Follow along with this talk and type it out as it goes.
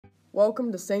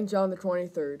Welcome to St. John the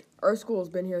 23rd. Our school has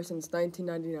been here since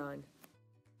 1999.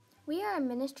 We are a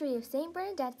ministry of St.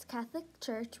 Bernadette's Catholic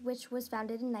Church, which was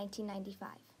founded in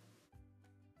 1995.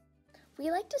 We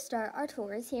like to start our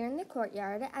tours here in the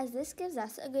courtyard as this gives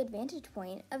us a good vantage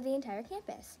point of the entire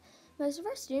campus. Most of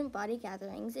our student body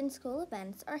gatherings and school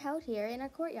events are held here in our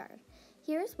courtyard.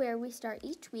 Here is where we start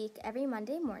each week every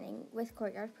Monday morning with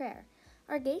courtyard prayer.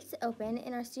 Our gates open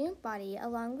and our student body,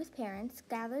 along with parents,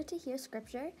 gather to hear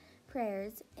scripture,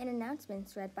 prayers, and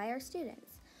announcements read by our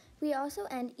students. We also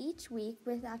end each week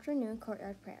with afternoon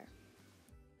courtyard prayer.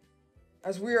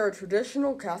 As we are a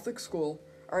traditional Catholic school,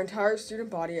 our entire student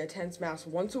body attends Mass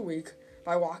once a week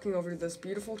by walking over to this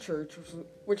beautiful church,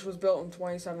 which was built in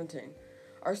 2017.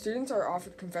 Our students are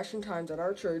offered confession times at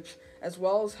our church, as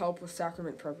well as help with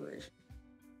sacrament preparation.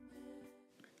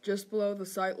 Just below the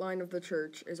sight line of the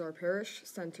church is our parish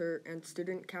center and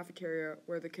student cafeteria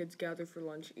where the kids gather for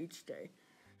lunch each day.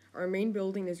 Our main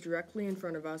building is directly in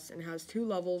front of us and has 2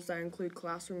 levels that include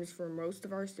classrooms for most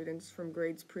of our students from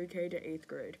grades pre-K to 8th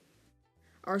grade.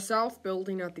 Our south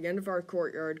building at the end of our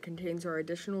courtyard contains our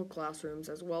additional classrooms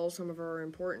as well as some of our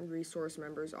important resource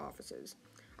members' offices,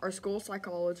 our school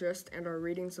psychologist, and our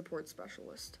reading support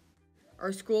specialist.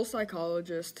 Our school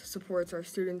psychologist supports our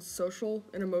students' social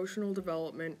and emotional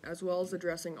development as well as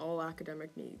addressing all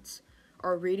academic needs.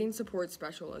 Our reading support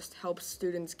specialist helps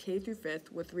students K through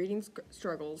 5th with reading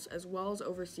struggles as well as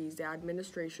oversees the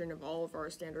administration of all of our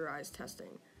standardized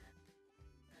testing.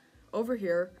 Over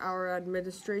here, our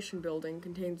administration building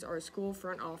contains our school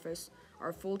front office,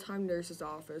 our full-time nurse's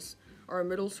office, our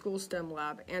middle school STEM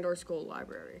lab, and our school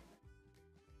library.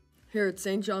 Here at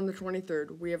St. John the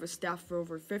 23rd, we have a staff of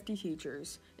over 50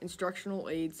 teachers, instructional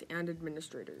aides, and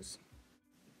administrators.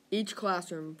 Each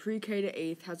classroom, pre-K to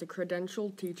 8th, has a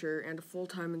credentialed teacher and a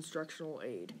full-time instructional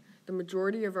aide. The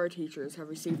majority of our teachers have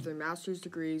received their master's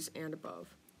degrees and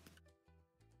above.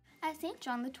 At St.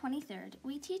 John the 23rd,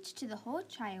 we teach to the whole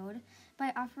child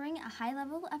by offering a high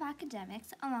level of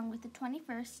academics along with the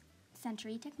 21st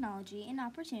century technology and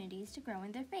opportunities to grow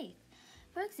in their faith.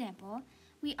 For example,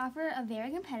 we offer a very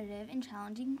competitive and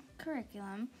challenging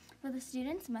curriculum where the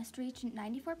students must reach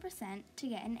 94% to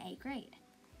get an A grade.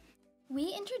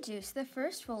 We introduced the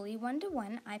first fully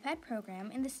one-to-one iPad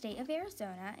program in the state of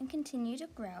Arizona and continue to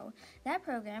grow that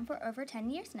program for over 10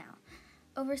 years now.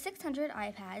 Over 600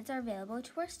 iPads are available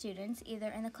to our students either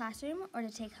in the classroom or to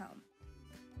take home.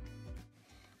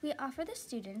 We offer the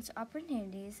students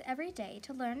opportunities every day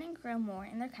to learn and grow more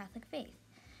in their Catholic faith,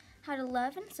 how to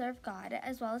love and serve God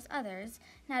as well as others,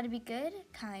 and how to be good,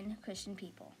 kind Christian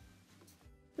people.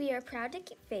 We are proud to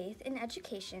keep faith and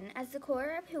education as the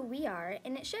core of who we are,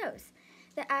 and it shows.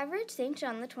 The average St.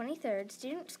 John the 23rd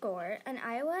student score on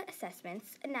Iowa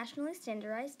assessments, a nationally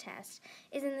standardized test,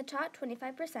 is in the top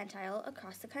 25 percentile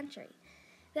across the country.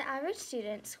 The average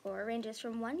student score ranges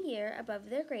from 1 year above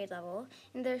their grade level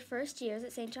in their first years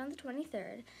at St. John the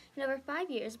 23rd and over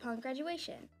 5 years upon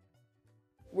graduation.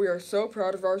 We are so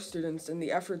proud of our students and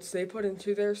the efforts they put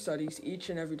into their studies each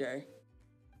and every day.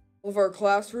 All of our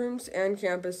classrooms and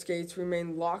campus gates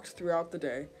remain locked throughout the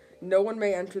day. No one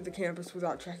may enter the campus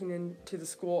without checking into the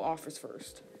school office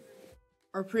first.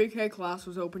 Our pre-K class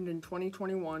was opened in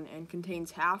 2021 and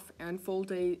contains half and full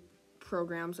day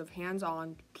programs of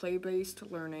hands-on,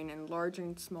 play-based learning in large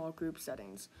and small group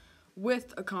settings,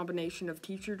 with a combination of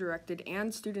teacher-directed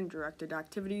and student-directed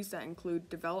activities that include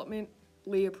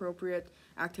developmentally appropriate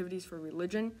activities for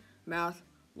religion, math,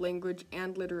 language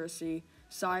and literacy,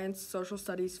 science, social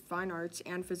studies, fine arts,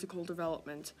 and physical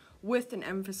development, with an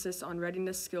emphasis on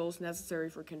readiness skills necessary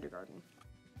for kindergarten.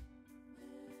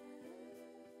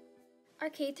 Our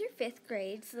K through 5th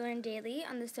grades learn daily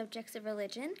on the subjects of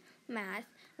religion, math,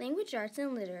 language arts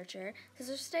and literature,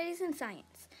 social studies, and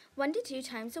science. 1 to 2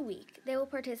 times a week, they will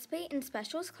participate in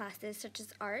specialist classes such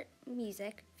as art,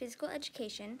 music, physical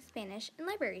education, Spanish, and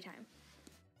library time.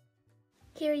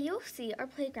 Here you'll see our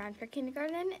playground for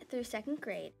kindergarten through 2nd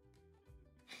grade.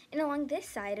 And along this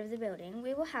side of the building,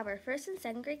 we will have our 1st and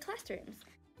 2nd grade classrooms.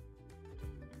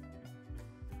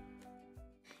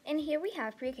 And here we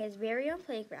have pre-K's very own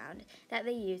playground that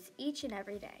they use each and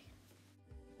every day.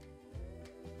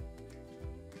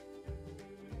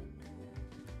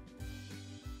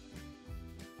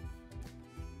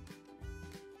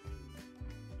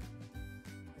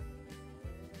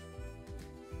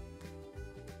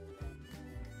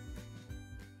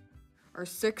 Our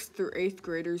 6th through 8th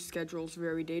graders' schedules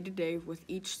vary day to day with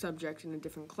each subject in a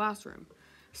different classroom.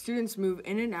 Students move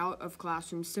in and out of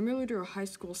classrooms similar to a high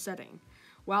school setting,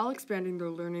 while expanding their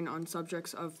learning on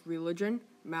subjects of religion,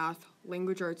 math,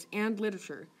 language arts, and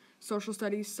literature, social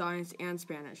studies, science, and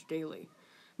Spanish daily.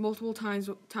 Multiple times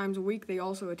a week, they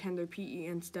also attend their PE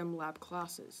and STEM lab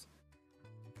classes.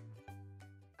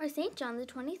 Our St. John the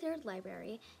 23rd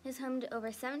Library is home to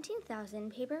over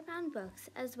 17,000 paper-bound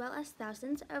books as well as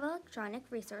thousands of electronic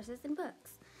resources and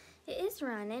books. It is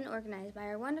run and organized by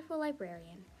our wonderful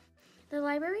librarian. The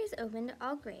library is open to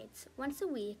all grades. Once a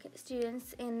week,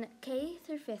 students in K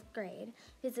through 5th grade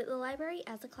visit the library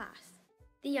as a class.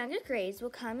 The younger grades will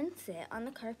come and sit on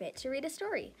the carpet to read a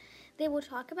story. They will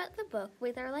talk about the book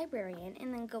with our librarian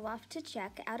and then go off to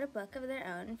check out a book of their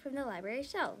own from the library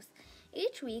shelves.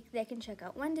 Each week, they can check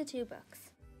out 1 to 2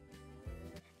 books.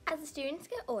 As the students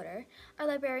get older, our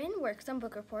librarian works on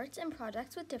book reports and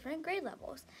projects with different grade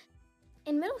levels.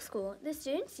 In middle school, the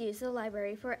students use the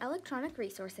library for electronic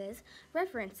resources,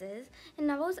 references, and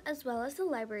novels, as well as the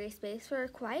library space for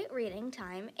quiet reading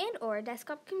time and/or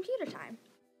desktop computer time.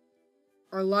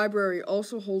 Our library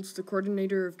also holds the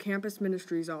coordinator of Campus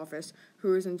Ministries office,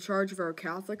 who is in charge of our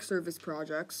Catholic service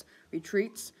projects,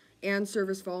 retreats, and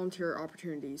service volunteer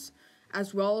opportunities,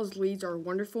 as well as leads our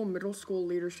wonderful middle school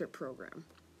leadership program.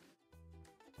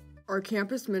 Our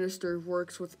campus minister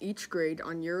works with each grade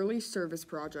on yearly service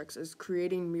projects as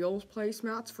creating meal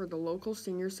placemats for the local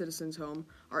senior citizens home,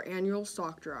 our annual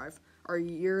sock drive, our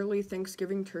yearly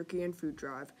Thanksgiving turkey and food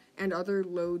drive, and other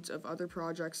loads of other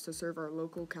projects to serve our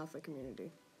local Catholic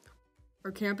community.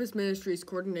 Our campus ministries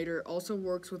coordinator also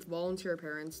works with volunteer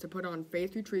parents to put on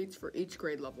faith retreats for each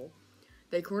grade level.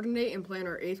 They coordinate and plan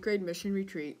our 8th grade mission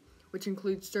retreat, which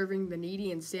includes serving the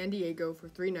needy in San Diego for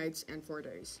 3 nights and 4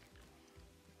 days.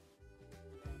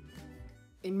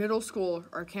 In middle school,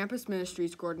 our campus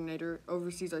ministries coordinator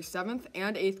oversees our 7th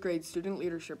and 8th grade student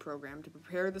leadership program to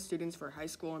prepare the students for high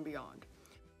school and beyond.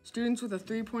 Students with a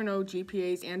 3.0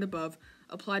 GPAs and above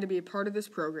apply to be a part of this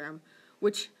program,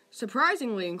 which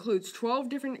surprisingly includes 12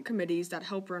 different committees that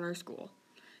help run our school.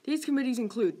 These committees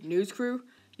include news crew,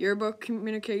 yearbook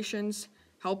communications,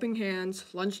 helping hands,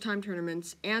 lunchtime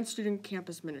tournaments, and student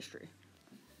campus ministry.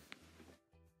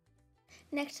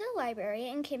 Next to the library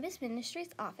and campus ministries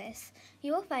office,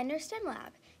 you will find our STEM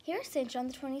lab. Here at St. John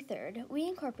the 23rd, we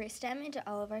incorporate STEM into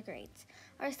all of our grades.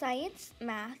 Our science,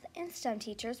 math, and STEM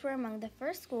teachers were among the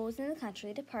first schools in the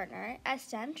country to partner as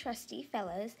STEM trustee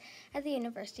fellows at the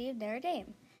University of Notre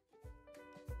Dame.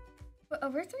 For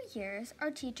over 3 years,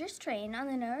 our teachers train on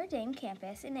the Notre Dame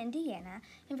campus in Indiana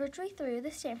and virtually through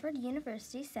the Stanford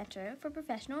University Center for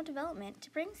Professional Development to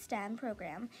bring STEM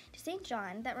program to St.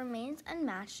 John that remains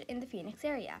unmatched in the Phoenix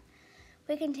area.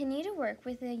 We continue to work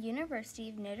with the University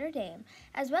of Notre Dame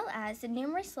as well as the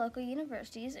numerous local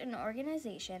universities and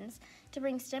organizations to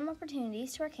bring STEM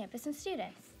opportunities to our campus and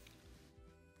students.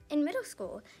 In middle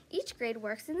school, each grade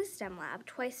works in the STEM lab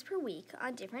twice per week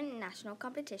on different national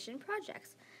competition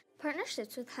projects.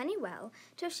 Partnerships with Honeywell,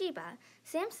 Toshiba,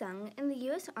 Samsung, and the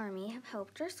U.S. Army have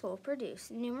helped our school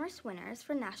produce numerous winners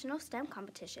for national STEM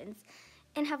competitions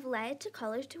and have led to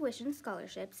college tuition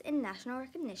scholarships and national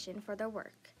recognition for their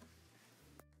work.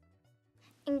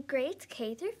 In grades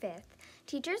K through 5th,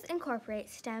 teachers incorporate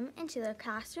STEM into their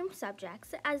classroom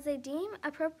subjects as they deem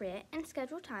appropriate and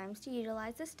schedule times to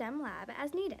utilize the STEM lab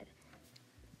as needed.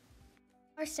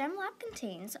 Our STEM lab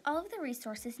contains all of the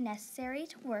resources necessary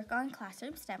to work on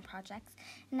classroom STEM projects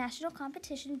and national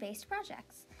competition-based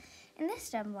projects. In this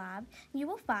STEM lab, you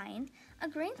will find a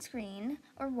green screen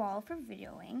or wall for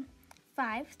videoing,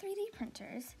 5 3D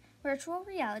printers, virtual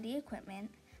reality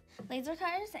equipment, laser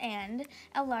cutters, and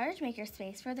a large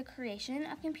makerspace for the creation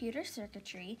of computer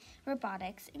circuitry,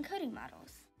 robotics, and coding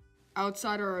models.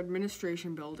 Outside our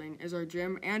administration building is our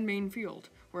gym and main field,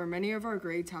 where many of our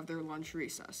grades have their lunch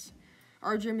recess.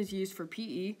 Our gym is used for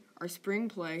PE, our spring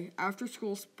play,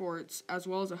 after-school sports, as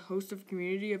well as a host of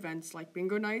community events like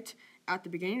bingo night at the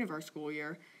beginning of our school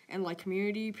year, and like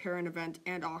community parent event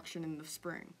and auction in the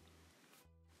spring.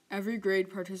 Every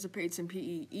grade participates in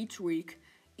PE each week,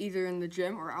 either in the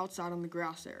gym or outside on the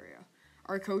grass area.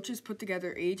 Our coaches put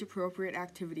together age-appropriate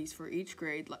activities for each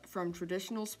grade, from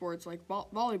traditional sports like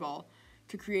volleyball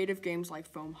to creative games like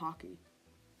foam hockey.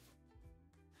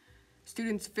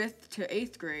 Students 5th to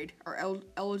 8th grade are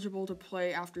eligible to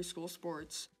play after-school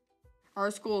sports. Our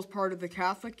school is part of the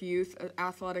Catholic Youth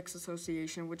Athletics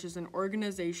Association, which is an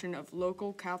organization of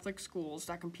local Catholic schools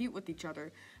that compete with each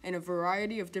other in a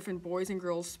variety of different boys and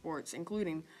girls sports,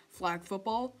 including flag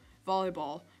football,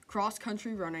 volleyball,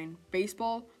 cross-country running,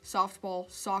 baseball, softball,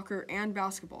 soccer, and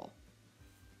basketball.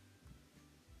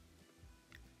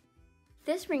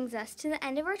 This brings us to the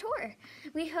end of our tour.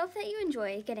 We hope that you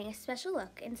enjoyed getting a special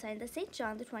look inside the St.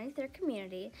 John the 23rd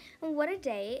community and what a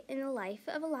day in the life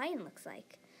of a lion looks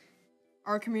like.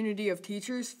 Our community of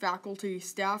teachers, faculty,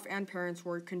 staff, and parents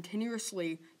work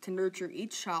continuously to nurture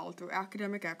each child through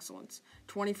academic excellence,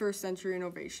 21st century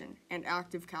innovation, and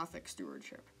active Catholic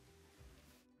stewardship.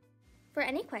 For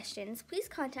any questions, please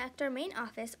contact our main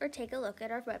office or take a look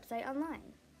at our website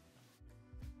online.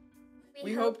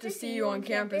 We hope to see you on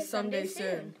campus someday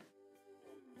soon.